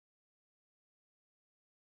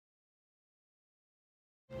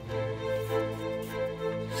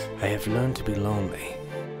I have learned to be lonely,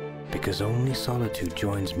 because only solitude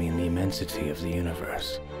joins me in the immensity of the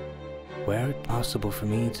universe. Were it possible for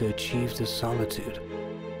me to achieve this solitude,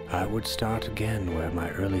 I would start again where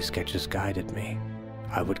my early sketches guided me.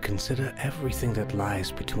 I would consider everything that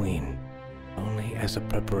lies between, only as a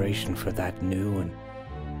preparation for that new and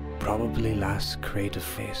probably last creative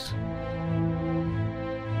phase.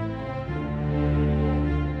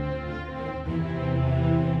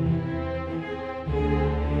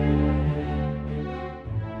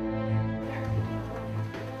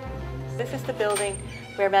 This is the building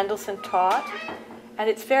where Mendelsohn taught, and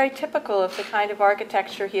it's very typical of the kind of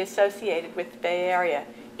architecture he associated with the Bay Area.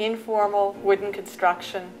 Informal wooden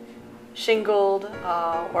construction, shingled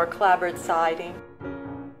or clapboard siding.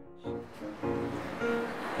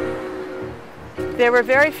 There were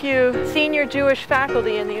very few senior Jewish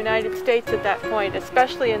faculty in the United States at that point,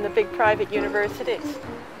 especially in the big private universities.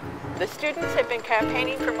 The students had been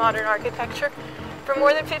campaigning for modern architecture for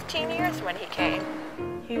more than 15 years when he came.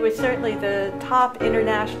 He was certainly the top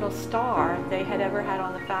international star they had ever had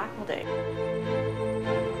on the faculty.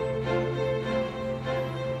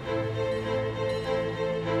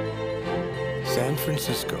 San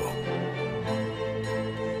Francisco,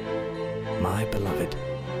 my beloved.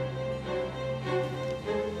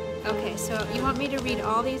 Okay, so you want me to read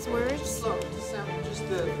all these words? No, just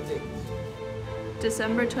the date.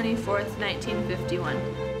 December 24th, 1951.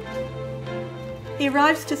 He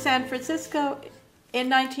arrives to San Francisco in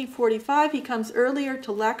 1945. He comes earlier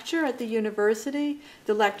to lecture at the university.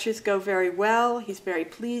 The lectures go very well. He's very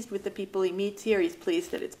pleased with the people he meets here. He's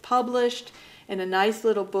pleased that it's published in a nice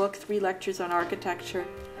little book, 3 lectures on architecture,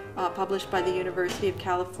 published by the University of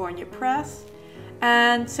California Press.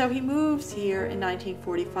 And so he moves here in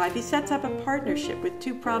 1945. He sets up a partnership with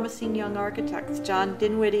 2 promising young architects, John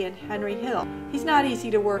Dinwiddie and Henry Hill. He's not easy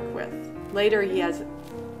to work with. Later he has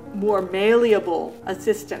more malleable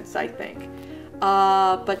assistants, I think.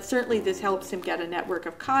 But certainly this helps him get a network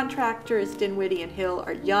of contractors. Dinwiddie and Hill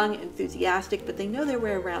are young, enthusiastic, but they know their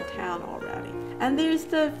way around town already. And there's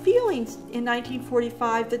the feelings in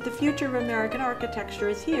 1945 that the future of American architecture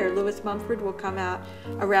is here. Louis Mumford will come out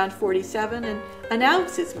around 47 and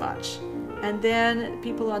announce as much. And then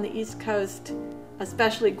people on the East Coast,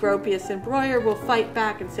 especially Gropius and Breuer, will fight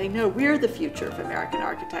back and say, no, we're the future of American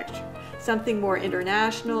architecture. Something more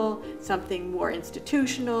international, something more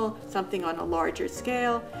institutional, something on a larger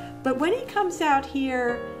scale. But when he comes out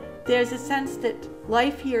here, there's a sense that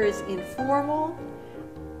life here is informal,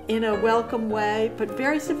 in a welcome way, but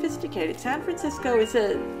very sophisticated. San Francisco is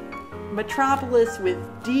a metropolis with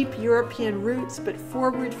deep European roots, but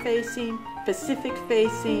forward-facing,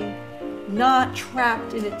 Pacific-facing, not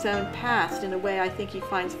trapped in its own past in a way I think he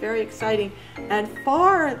finds very exciting and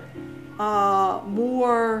far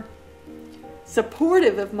more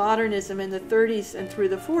supportive of modernism in the 30s and through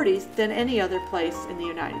the 40s than any other place in the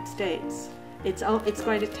United States. It's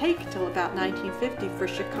going to take till about 1950 for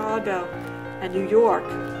Chicago and New York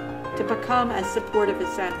to become as supportive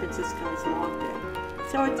as San Francisco has long been.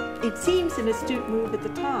 So it seems an astute move at the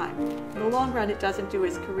time. In the long run, it doesn't do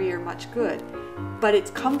his career much good, but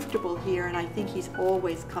it's comfortable here, and I think he's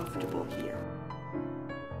always comfortable here.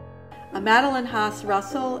 Madeline Haas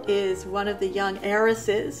Russell is one of the young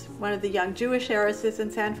heiresses, one of the young Jewish heiresses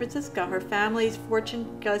in San Francisco. Her family's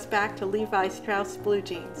fortune goes back to Levi Strauss blue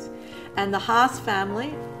jeans. And the Haas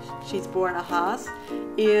family, she's born a Haas,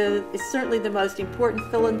 is certainly the most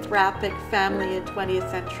important philanthropic family in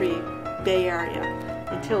 20th century Bay Area,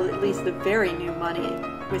 until at least the very new money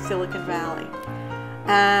with Silicon Valley.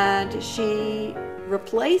 And she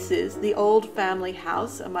replaces the old family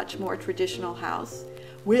house, a much more traditional house,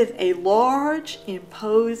 with a large,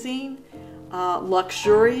 imposing,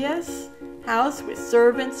 luxurious house with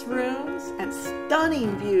servants' rooms and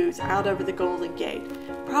stunning views out over the Golden Gate.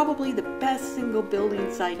 Probably the best single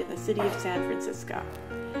building site in the city of San Francisco.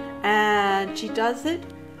 And she does it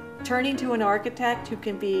turning to an architect who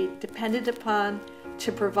can be depended upon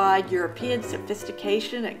to provide European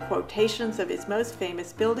sophistication and quotations of his most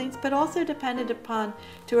famous buildings, but also depended upon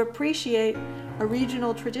to appreciate a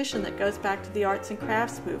regional tradition that goes back to the arts and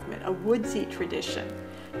crafts movement, a woodsy tradition,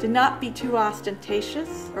 to not be too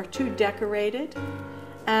ostentatious or too decorated,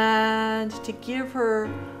 and to give her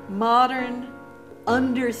modern,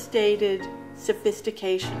 understated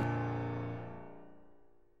sophistication.